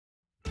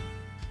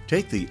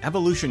Take the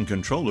Evolution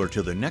controller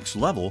to the next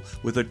level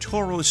with a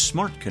Toro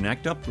Smart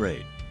Connect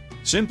upgrade.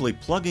 Simply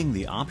plugging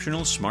the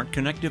optional Smart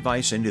Connect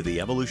device into the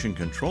Evolution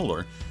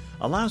controller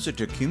allows it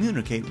to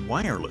communicate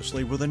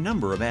wirelessly with a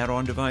number of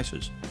add-on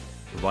devices,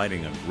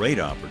 providing a great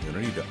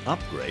opportunity to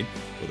upgrade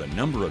with a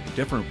number of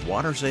different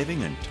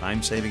water-saving and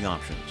time-saving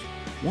options.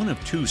 One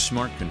of two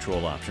smart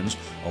control options,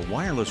 a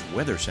wireless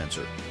weather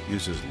sensor,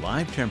 uses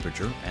live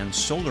temperature and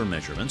solar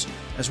measurements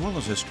as well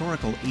as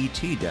historical ET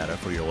data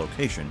for your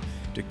location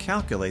to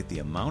calculate the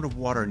amount of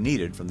water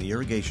needed from the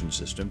irrigation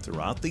system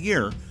throughout the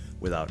year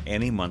without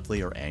any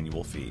monthly or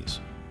annual fees.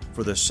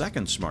 For the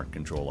second smart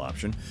control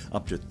option,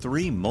 up to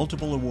 3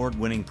 multiple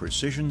award-winning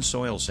precision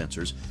soil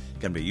sensors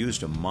can be used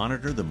to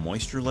monitor the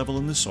moisture level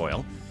in the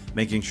soil,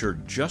 making sure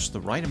just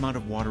the right amount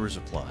of water is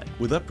applied.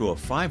 With up to a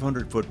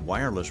 500-foot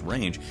wireless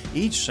range,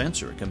 each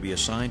sensor can be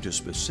assigned to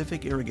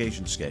specific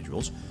irrigation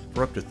schedules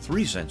for up to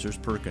 3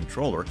 sensors per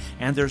controller,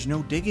 and there's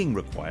no digging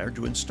required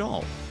to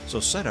install, so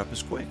setup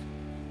is quick.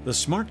 The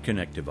Smart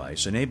Connect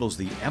device enables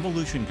the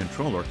Evolution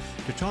controller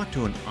to talk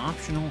to an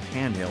optional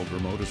handheld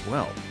remote as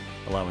well,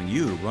 allowing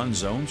you to run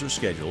zones or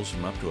schedules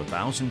from up to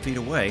 1,000 feet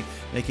away,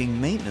 making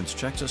maintenance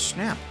checks a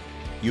snap.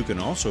 You can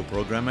also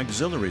program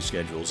auxiliary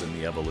schedules in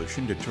the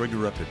Evolution to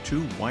trigger up to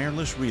 2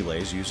 wireless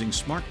relays using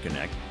Smart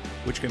Connect,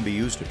 which can be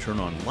used to turn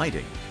on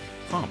lighting,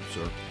 pumps,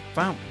 or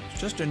fountains,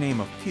 just to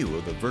name a few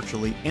of the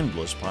virtually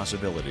endless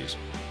possibilities.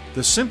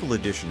 The simple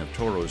addition of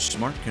Toro's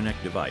Smart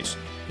Connect device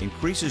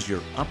increases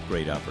your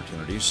upgrade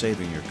opportunities,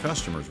 saving your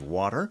customers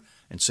water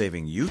and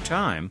saving you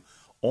time,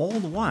 all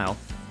the while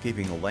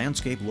keeping the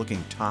landscape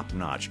looking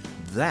top-notch.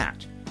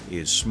 That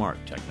is smart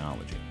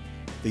technology.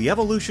 The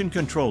Evolution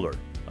controller,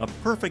 a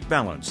perfect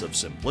balance of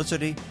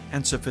simplicity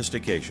and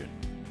sophistication.